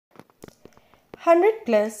100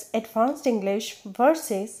 plus advanced English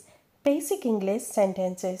versus basic English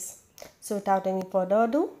sentences. So without any further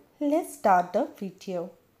ado, let's start the video.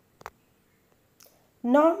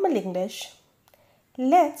 Normal English.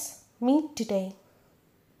 Let's meet today.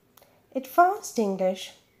 Advanced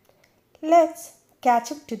English. Let's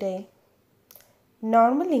catch up today.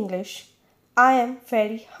 Normal English. I am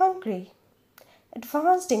very hungry.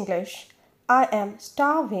 Advanced English. I am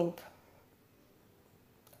starving.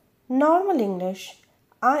 Normal English.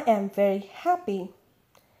 I am very happy.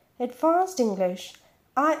 Advanced English.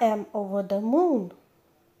 I am over the moon.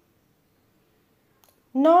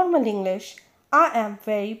 Normal English. I am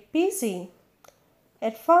very busy.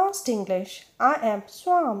 Advanced English. I am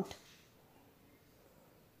swamped.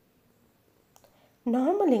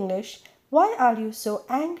 Normal English. Why are you so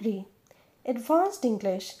angry? Advanced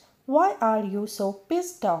English. Why are you so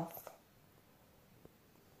pissed off?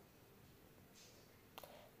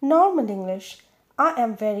 Normal English. I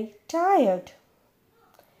am very tired.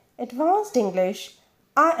 Advanced English.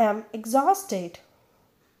 I am exhausted.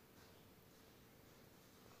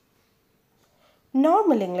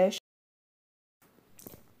 Normal English.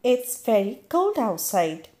 It's very cold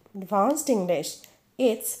outside. Advanced English.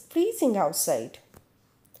 It's freezing outside.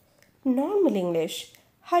 Normal English.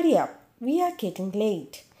 Hurry up, we are getting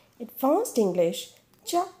late. Advanced English.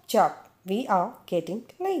 Chop chop, we are getting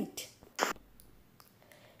late.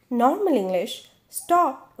 Normal English.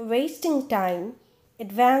 Stop wasting time.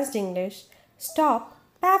 Advanced English. Stop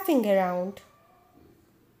faffing around.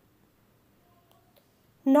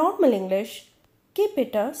 Normal English. Keep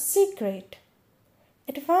it a secret.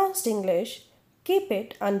 Advanced English. Keep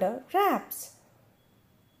it under wraps.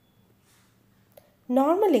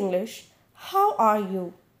 Normal English. How are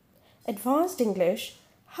you? Advanced English.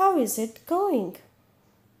 How is it going?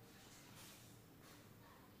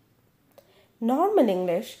 Normal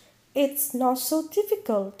English. It's not so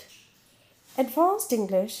difficult. Advanced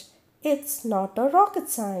English. It's not a rocket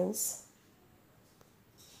science.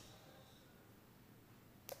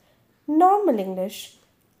 Normal English.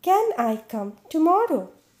 Can I come tomorrow?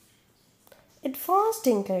 Advanced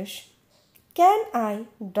English. Can I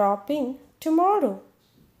drop in tomorrow?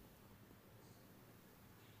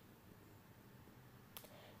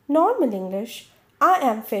 Normal English. I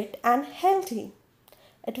am fit and healthy.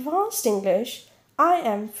 Advanced English. I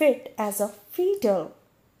am fit as a fiddle.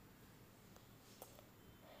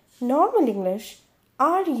 Normal English.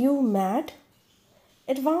 Are you mad?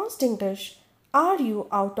 Advanced English. Are you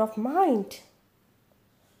out of mind?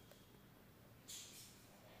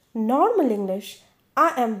 Normal English.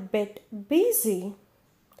 I am a bit busy.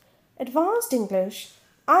 Advanced English.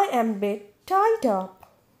 I am a bit tied up.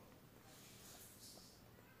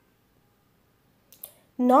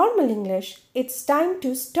 Normal English. It's time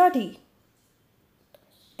to study.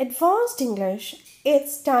 Advanced English.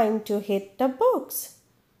 It's time to hit the books.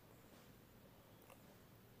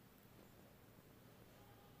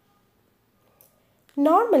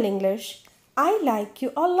 Normal English. I like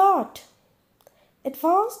you a lot.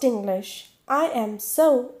 Advanced English. I am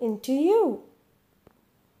so into you.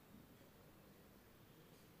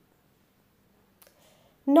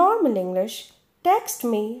 Normal English. Text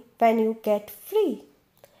me when you get free.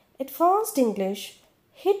 Advanced English.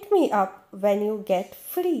 Hit me up when you get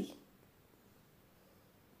free.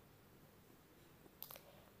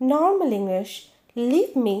 Normal English.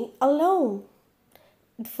 Leave me alone.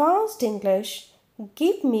 Advanced English.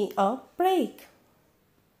 Give me a break.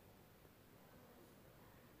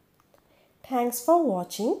 Thanks for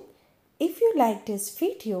watching. If you liked this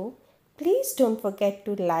video, please don't forget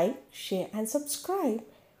to like, share and subscribe.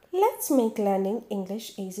 Let's make Learning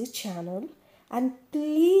English Easy channel, and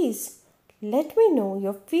please let me know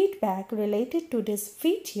your feedback related to this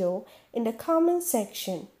video in the comment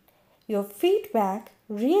section. Your feedback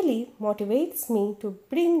really motivates me to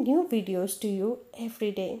bring new videos to you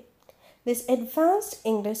every day. These advanced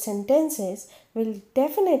English sentences will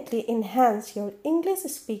definitely enhance your English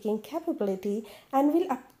speaking capability and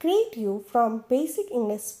will upgrade you from basic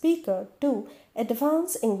English speaker to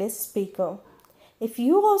advanced English speaker. If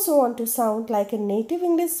you also want to sound like a native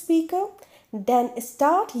English speaker, then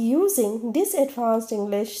start using these advanced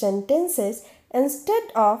English sentences instead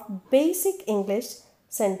of basic English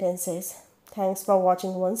sentences. Thanks for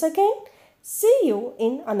watching once again. See you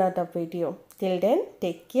in another video. Till then,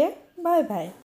 take care. Bye bye.